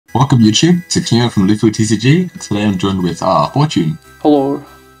Welcome YouTube, it's Eugene from Lufu TCG. Today I'm joined with Fortune. Hello.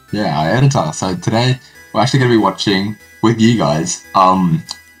 Yeah, our editor. So today we're actually going to be watching with you guys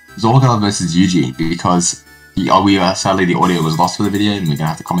Zorga versus Eugene because sadly the audio was lost for the video and we're going to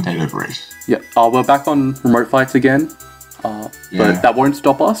have to commentate over it. Yeah, we're back on remote fights again, but that won't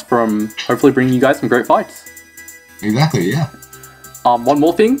stop us from hopefully bringing you guys some great fights. Exactly, yeah. One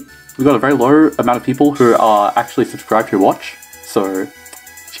more thing, we've got a very low amount of people who are actually subscribed to watch, so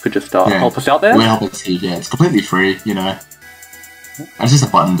if you could just help us out there. We'll help us, yeah, it's completely free, you know. And it's just a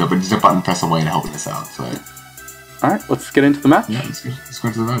button, but just a button press away to help us out, so. Alright, let's get into the match. Yeah, let's go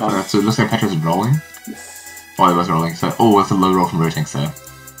into the match. Alright, so it looks like Petraz is rolling. Yes. Oh, it was rolling, so, it's a low roll from Rotenks there.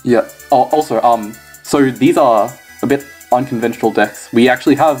 Yeah, also, so these are a bit unconventional decks. We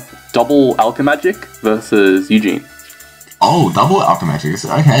actually have double alchemagic versus Eugene. Oh, double alchemagic.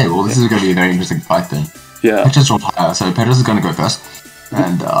 Okay, well this is going to be a very interesting fight then. Yeah. Petraz rolled higher, so Petraz is going to go first.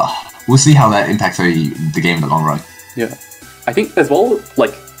 And we'll see how that impacts the game in the long run. Yeah. I think as well,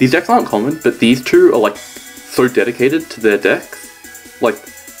 like, these decks aren't common, but these two are, like, so dedicated to their decks. Like,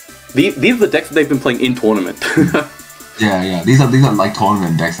 these are the decks that they've been playing in tournament. yeah. These are like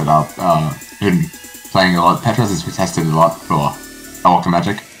tournament decks that are been playing a lot. Petraz has tested a lot for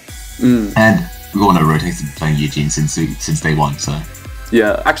alchemagic. And we all know Rotenks has been playing Eugene since day one, so.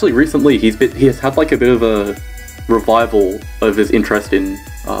 Yeah, actually recently he has had like a bit of a revival of his interest in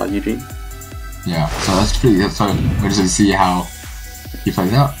Eugene. Yeah, so that's pretty good. So we're just going to see how he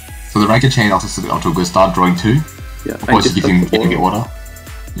plays out. So the Ranker Chain off to a good start, drawing 2. Yeah, of course you can get order.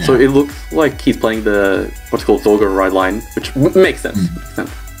 Yeah. So it looks like he's playing the what's called Zorga ride line, which makes sense.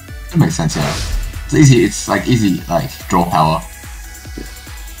 It makes sense, yeah. It's easy. It's like easy, like draw power.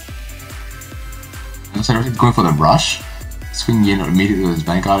 And so going for the rush, swinging in immediately with his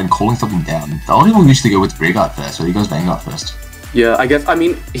Vanguard and calling something down. The only one usually go with Vanguard first, so he goes Vanguard first. Yeah, I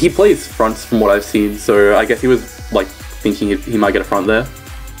mean, he plays fronts from what I've seen, so I guess he was like thinking he might get a front there.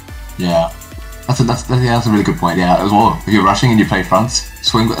 Yeah, that's a really good point. Yeah, as well, if you're rushing and you play fronts,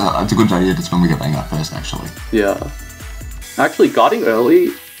 swing. It's a good idea to swing with your Vanguard first, actually. Yeah, actually guarding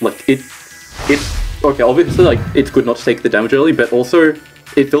early, like it. Okay, obviously, like it's good not to take the damage early, but also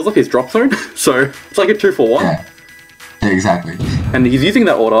it fills up his drop zone, so it's like a 2-for-1. Yeah, exactly. And he's using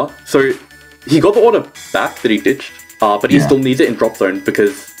that order, so he got the order back that he ditched. But he still needs it in drop zone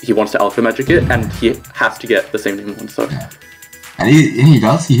because he wants to alchemagic it, and he has to get the same name one. So yeah, and he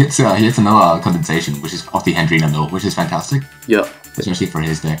does. He hits another condensation, which is off the Hendrina mill, which is fantastic. Yeah, especially for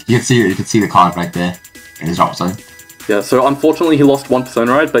his deck. You can see the card right there in his drop zone. Yeah. So unfortunately, he lost one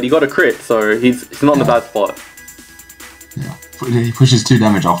persona ride, but he got a crit, so he's not in a bad spot. Yeah, he pushes 2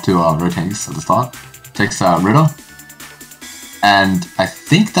 damage off to Rotenks at the start. Takes Ritter. And I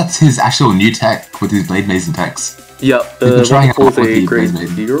think that's his actual new tech with his Blade Mason techs. Yeah, the trying out with a the great Blade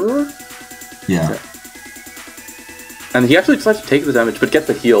Mason. Zero? Yeah. And he actually decides to take the damage, but gets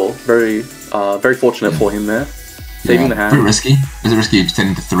the heal. Very fortunate for him there. Saving the hand. Pretty risky. Is it risky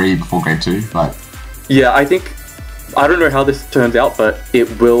extending to 3 before grade 2? But yeah, I don't know how this turns out, but it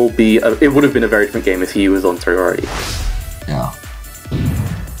would have been a very different game if he was on 3 already. Yeah.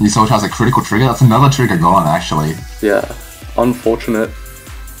 He Soul Charge a critical trigger. That's another trigger gone, actually. Yeah. Unfortunate.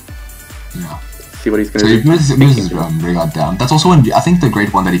 Yeah. See what he's going to So do. he moves his Vanguard down. That's also I think the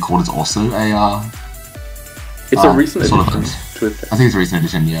grade 1 that he called is also a it's a recent addition to it. I think it's a recent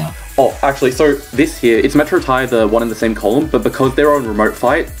addition, yeah. Oh, actually, so this here, it's meant to retire the one in the same column, but because they're on remote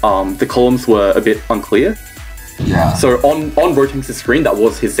fight, the columns were a bit unclear. Yeah. So on Rotenks' screen, that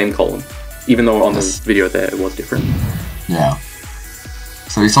was his same column, even though on the video there it was different. Yeah.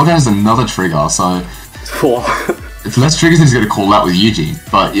 So he still has another trigger, so it's less triggers than he's going to call out with Eugene,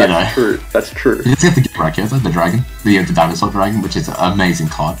 but you know. That's true. He does get the Raketa, the dragon, the dinosaur dragon, which is an amazing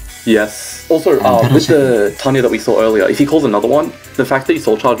card. Yes. Also, with the Tanya that we saw earlier, if he calls another one, the fact that he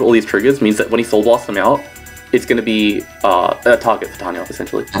soul charged all these triggers means that when he soul blasts them out, it's going to be a target for Tanya,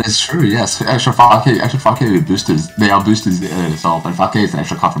 essentially. That is true, yes. Extra 5k boosters, they are boosters itself, and 5k is an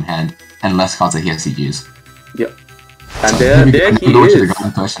extra card from hand, and less cards that he has to use. Yep. And so there he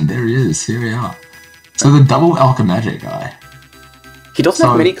is. There he is, here we are. So the double alchemagic guy. He doesn't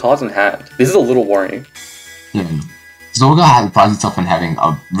have many cards in hand. This is a little worrying. Yeah. Zorga prides itself on having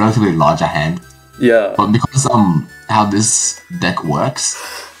a relatively larger hand. Yeah. But because how this deck works,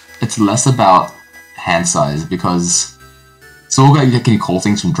 it's less about hand size because Zorga can call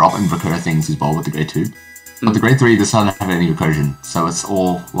things from drop and recur things as well with the grade 2. But the grade 3 doesn't have any recursion, so it's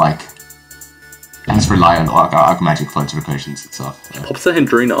all like it has to rely on alchemagic floats recursions and stuff. So. Pops the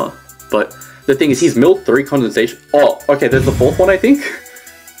Hendrina, but the thing is he's milled 3 condensation. Oh, okay, there's the 4th one I think.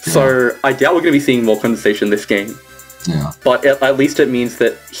 So I doubt we're going to be seeing more condensation this game. Yeah. But at least it means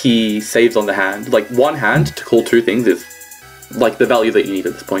that he saves on the hand. Like, one hand to call 2 things is, like, the value that you need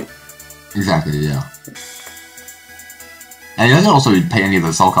at this point. Exactly, yeah. And he doesn't also pay any of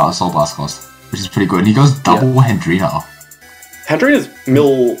the Soul Blast cost, which is pretty good. And he goes double Handrina. Handrina's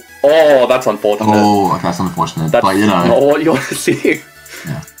mill... Oh, that's unfortunate. Oh, okay, that's unfortunate. That's but, you know... not what you want to see.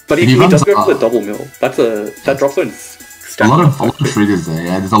 Yeah. But he does go for the double mill. That drop zone's a lot of triggers there,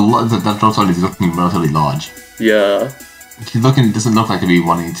 yeah. There's a lot... That drop zone is looking relatively large. Yeah. He's looking... It doesn't look like to be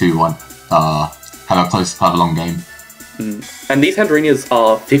wanting to have a long game. And these Handrinas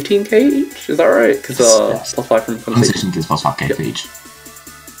are 15k each, is that right? Because yes. plus 5 from Conversation gives plus 5k for each.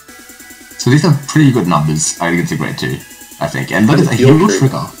 So these are pretty good numbers against a grade 2, I think. And look at the heal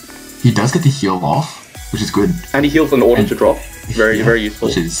trigger. He does get the heal off, which is good. And he heals in order to drop. Very useful.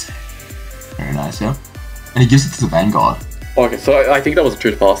 Which is very nice, yeah. And he gives it to the Vanguard. Okay, so I think that was a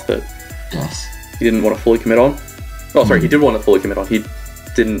true pass that he didn't want to fully commit on. Oh, sorry, he did want to fully commit on. He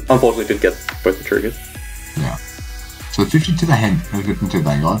unfortunately didn't get both the triggers. Yeah. So 50 to the hand, 50 to the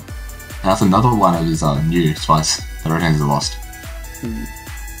Vanguard. And that's another one of his new spice that Rotenks has lost.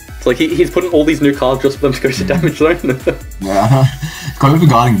 It's like he's putting all these new cards just for them to go to damage zone. Yeah, I know. Quite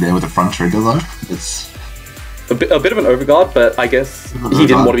overguarding there with the front trigger though. It's a bit of an overguard, but I guess he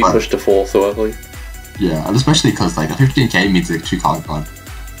didn't want to be pushed to 4 so early. Yeah, and especially because like a 15k means a 2 card card.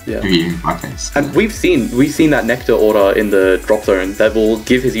 Yeah. And we've seen that Nectar order in the drop zone that will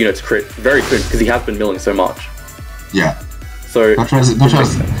give his units crit very soon because he has been milling so much. Yeah. So not as much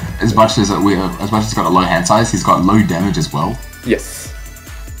as he's got a low hand size, he's got low damage as well. Yes.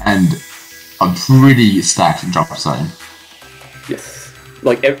 And a pretty stacked drop zone. Yes.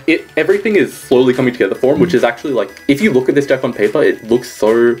 Like everything is slowly coming together for him, which is actually like if you look at this deck on paper, it looks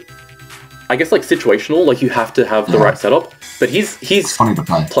so, I guess, like situational. Like you have to have the right setup, but he's funny to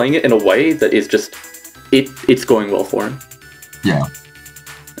play. Playing it in a way that is just it's going well for him. Yeah.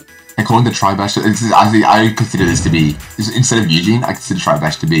 And calling the Tri-Bash, I consider this to be, instead of Eugene, I consider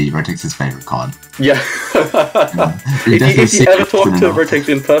Tri-Bash to be Rotenks' favourite card. Yeah. If you ever talk to Rotenks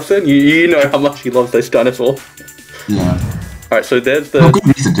in person, you know how much he loves those dinosaurs. Yeah. Alright, so there's the good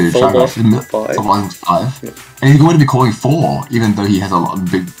reason to Tri-Bash. 5. Yeah. And he's going to be calling 4, even though he has a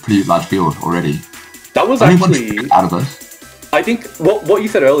pretty large field already. That was only actually... one out of those. I think what you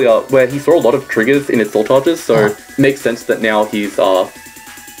said earlier, where he saw a lot of triggers in his soul charges, so it makes sense that now he's not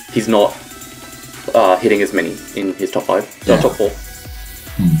hitting as many in his top 5, top 4.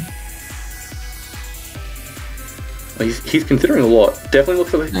 He's considering a lot. Definitely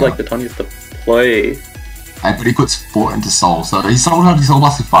looks like the tiniest to play. But he puts 4 into soul, so he soul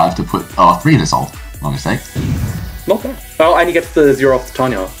blasted 5 to put 3 into soul. My mistake. Not bad. Oh, and he gets the 0 off the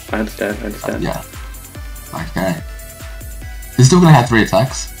Tanya. I understand. Yeah. Okay. He's still gonna have 3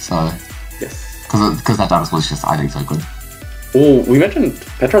 attacks, so yes. Because that damage was just, I think, so good. Oh, we mentioned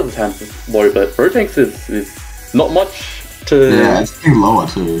Petraz's hand is low, but Rotenks is not much to... Yeah, it's getting lower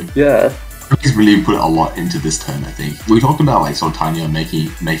too. Yeah. He's really put a lot into this turn, I think. We talked about like Sultania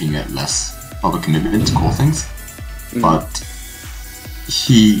making it less of a commitment to call things, but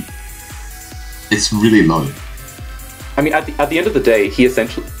it's really low. I mean, at the end of the day, he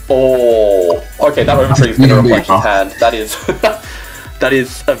essentially... Oh, okay, that overtrigger is going to reflect his hand. That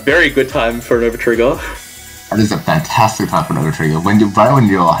is a very good time for an overtrigger. That is a fantastic time for an overtrigger, right when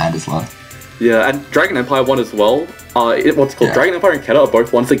your hand is low. Yeah, and Dragon Empire one as well. What's called Dragon Empire and Keta are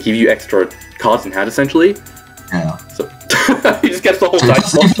both ones that give you extra cards in hand, essentially. Yeah. So he just gets the whole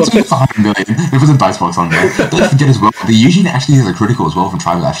dice box on it. He puts a dice box on there. Don't forget as well, the Eugene actually has a critical as well from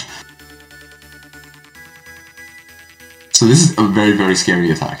Tri-Bash. So this is a very, very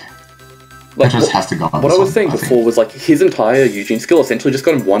scary attack. Like, Petraz has to go on what I was saying before was like his entire Eugene skill essentially just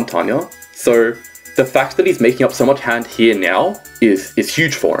got him 1 Tanya. So the fact that he's making up so much hand here now is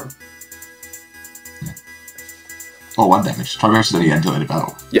huge for him. Oh, 1 damage. Tri-Bash is only until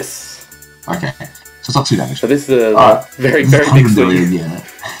battle. Yes. Okay. So it's not 2 damage. So this is a very, very big swing.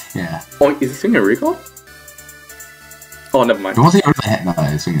 Yeah. Oh, is this swing a recall? Oh, never mind. It wasn't over the head. No,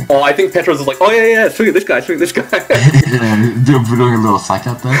 it's swinging. Oh, I think Petraz was like, oh yeah, swing at this guy. Doing a little psych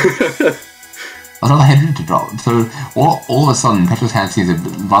out there. I was headed to drop. So all of a sudden, Petraz's hand seems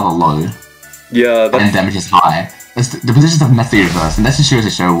rather low. Yeah. And damage is high. The positions have messed the reverse, and that's just shows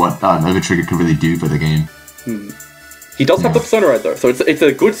to show what Nova Trigger could really do for the game. He does have the Persona right though, so it's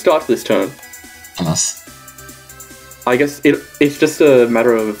a good start to this turn. Yes. I guess it's just a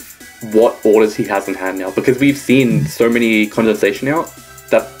matter of what orders he has in hand now, because we've seen so many condensation out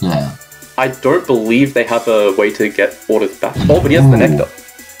that I don't believe they have a way to get orders back. Oh, but he has the Nectar.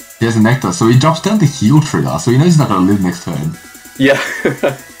 He has the Nectar, so he drops down the heal trigger, so he knows he's not going to live next turn. Yeah.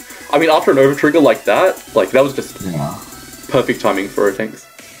 I mean, after an overtrigger like that, like, that was just Yeah. perfect timing for Rotenks.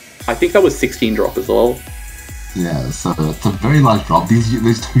 I think that was 16 drop as well. Yeah, so it's a very large drop.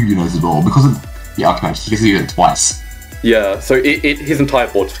 These 2 units as well, because of the alchemagic, you can use it twice. Yeah, so his entire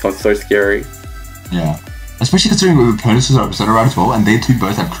board just becomes so scary. Yeah. Especially considering with opponents are right as well, and they 2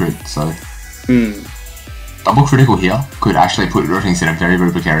 both have crit, so... Double critical here could actually put Rotenks in a very,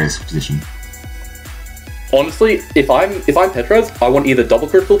 very precarious position. Honestly, if I'm Petraz, I want either double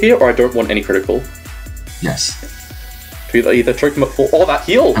critical here, or I don't want any critical. Yes. To either choke him at full... Oh, that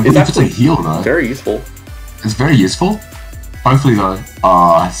heal And is it's a actually heal, though. very useful. It's very useful. Hopefully, though,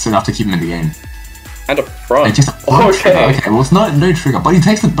 it's enough to keep him in the game. And a front. It's just a okay. Okay, well, it's not no trigger, but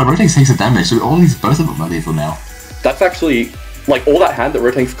Rotenks takes the damage, so both of them are lethal now. That's actually, like, all that hand that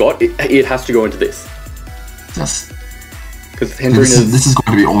Rotenks got, it has to go into this. Yes. Because this is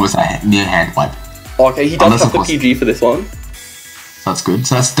going to be almost a near hand wipe. Okay, he does have the PG for this one. That's good.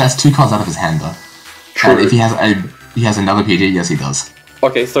 So that's 2 cards out of his hand, though. True. And if he has another PG, yes, he does.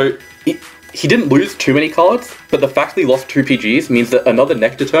 Okay, so he didn't lose too many cards, but the fact that he lost 2 PGs means that another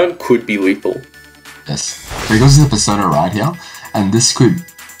Nectar turn could be lethal. Yes. So he goes to the Persona right here, and this could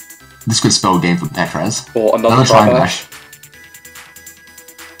spell game for Petraz. Or another Tri-Bash.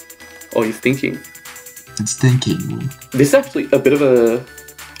 Oh, he's thinking. It's thinking. This is actually a bit of a...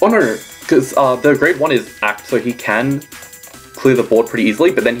 Oh no, because the grade 1 is Act, so he can clear the board pretty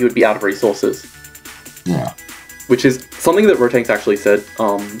easily, but then he would be out of resources. Yeah. Which is something that Rotenks actually said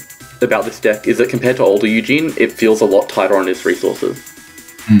about this deck, is that compared to older Eugene, it feels a lot tighter on his resources.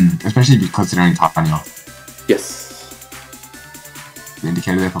 Especially considering Tanya. Yes. The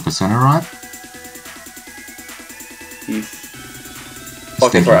indicator there for Persona, right?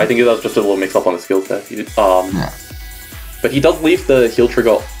 Okay, sorry, I think that was just a little mix-up on the skills there. Yeah. But he does leave the heal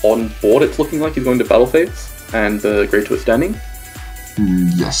trigger on board, it's looking like he's going to Battle Phase, and the Grade 2 is standing.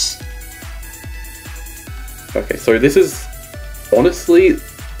 Yes. Okay, so this is honestly,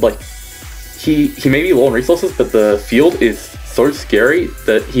 like, he may be low on resources, but the field is so scary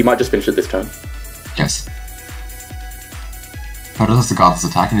that he might just finish it this turn. Yes. Petraz has to guard this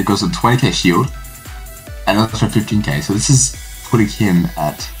attack, and it goes with 20k shield, and also 15k, so this is putting him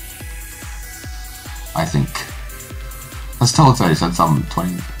at, I think, let's tell it 30, so it's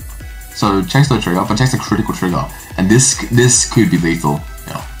 20. So checks the trigger, but checks the critical trigger, and this could be lethal.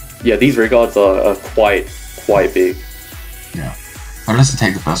 Yeah, these regards are quite big. Yeah. I just to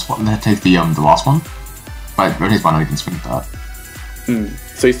take the first one, then take the last one. But Rotenks might not even swing that.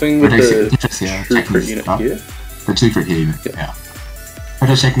 So he's swinging with the 2 crit unit here? The 2 crit unit, yeah.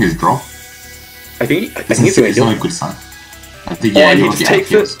 Petraz checking his drop. I think he's doing a good sign. I think, yeah, he just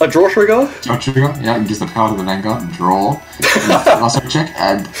takes it, a draw trigger? Draw trigger, yeah, and gives the power to the Vanguard and draw. Also check,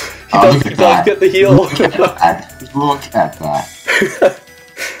 and he does get the heal. Look at that.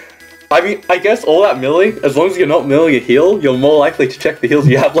 I mean, I guess all that milling, as long as you're not milling a heal, you're more likely to check the heals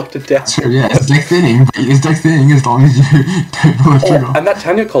you have left down. True, yeah, it's deck thinning, but it's deck thinning as long as you don't pull a trigger. And that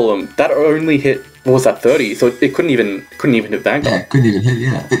Tanya column, that only hit, what was that, 30? So it couldn't even hit Vanguard. Yeah, it couldn't even hit,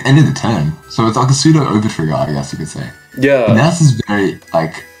 yeah. It ended the turn. So it's like a pseudo overtrigger, I guess you could say. Yeah. And this is very,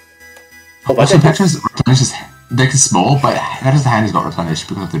 like... Also, Petraz replenishes... Deck is small, but Petraz's hand has got replenished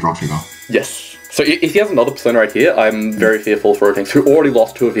because of the draw trigger. Yes. So if he has another Persona right here, I'm very fearful for Rotenks, who already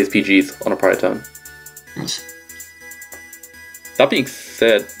lost 2 of his PGs on a prior turn. Yes. That being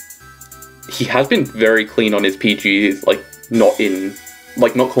said, he has been very clean on his PGs, like, not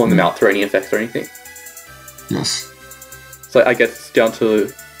calling them out through any effects or anything. Yes. So I guess it's down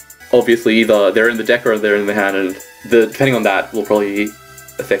to, obviously, either they're in the deck or they're in the hand, and depending on that will probably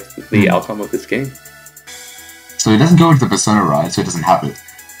affect the outcome of this game. So it doesn't go into the Persona, right? So it doesn't have it.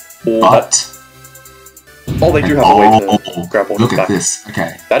 They do have a way to grab all look back. at this.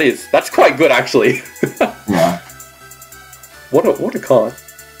 Okay. That's quite good, actually. Yeah. What a card.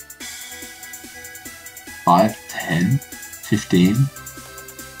 5, 10, 15,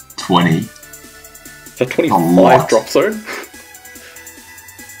 20. It's a 25 drop zone.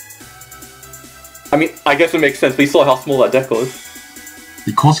 I mean, I guess it makes sense. We saw how small that deck was.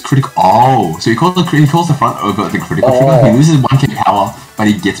 He calls critical. Oh, so he calls the front over the critical trigger. He loses 1k power, but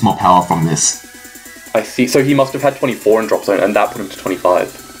he gets more power from this. I see. So he must have had 24 in drop zone, and that put him to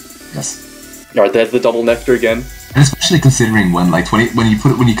 25. Yes. All right, there's the double nectar again. And especially considering when like when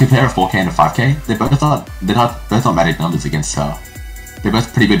you compare a 4k and a 5k, they're both not magic numbers against they're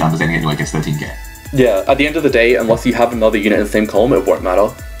both pretty good numbers anyway against 13k. Yeah. At the end of the day, unless you have another unit in the same column, it won't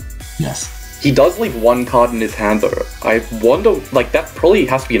matter. Yes. He does leave 1 card in his hand though. I wonder, like, that probably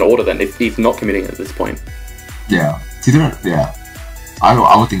has to be an order then, if he's not committing at this point. Yeah. Yeah. I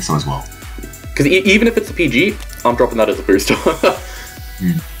would think so as well. Because even if it's a PG, I'm dropping that as a booster.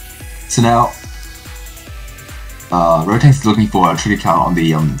 So now, Rotenks is looking for a trigger count on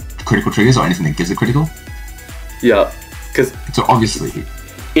the critical triggers or anything that gives a critical. Yeah, because so obviously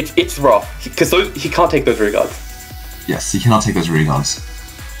it's rough because he can't take those rear guards. Yes, he cannot take those rear guards.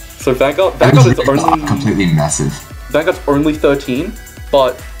 So Vanguard is only completely massive. Vanguard's only 13,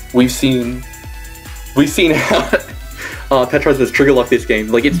 but we've seen how Petraz has trigger locked this game.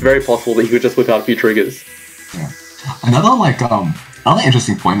 Like it's very possible that he could just whip out a few triggers. Yeah. Another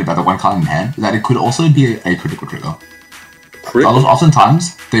interesting point about the one card in hand is that it could also be a critical trigger.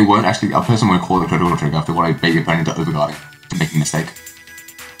 Oftentimes, they won't actually. A person won't call it a critical trigger if they want to bait your opponent into overguarding to make a mistake.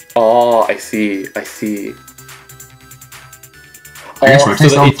 Oh, I see. I guess so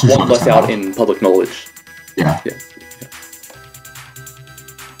that it's one less out in public knowledge. Yeah.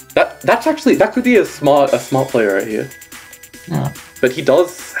 That could be a smart player right here. Yeah. But he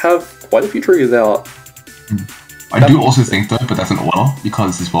does have quite a few triggers out. I do also think though, but that's an order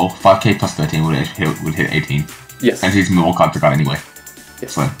because as well, 5k plus 13 would hit 18. Yes. And he's more card to guard anyway.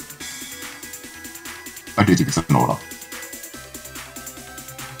 Yes. So I do think it's an order.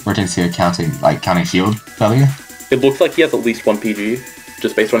 Rotenks here counting shield failure. It looks like he has at least one PG,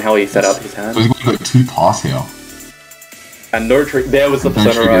 just based on how he set up his hand. So he's got 2 pass here. And no trick. There was the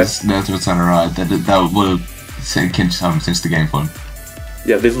percenter ride. There's the percenter ride. That would have cinched the game for him.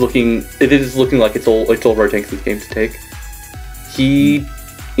 Yeah, it is looking like it's all Rotenks' game to take. He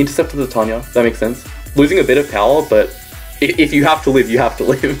intercepted the Tanya. That makes sense. Losing a bit of power, but if you have to live, you have to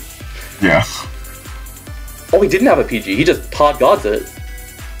live. Yeah. Oh, he didn't have a PG. He just hard guards it.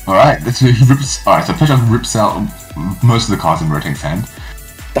 Alright, so Petraz rips out most of the cards in Rotenks' hand.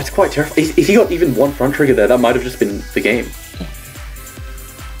 That's quite terrifying. If he got even one front trigger there, that might have just been the game.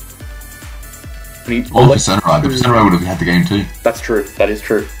 Or the percenter ride. The percenter ride would have had the game too. That's true. That is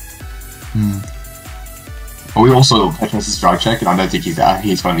true. But we also Petraz' drag check, and I don't think he's got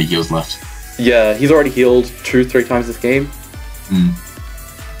any heals left. Yeah, he's already healed 2-3 times this game.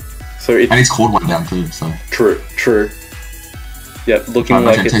 So and he's called one down too. So true. Yeah, looking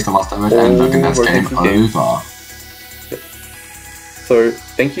like takes the last damage, and looking that's game over. So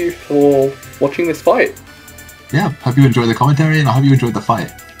thank you for watching this fight. Yeah, hope you enjoyed the commentary, and I hope you enjoyed the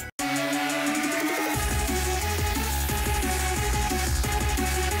fight.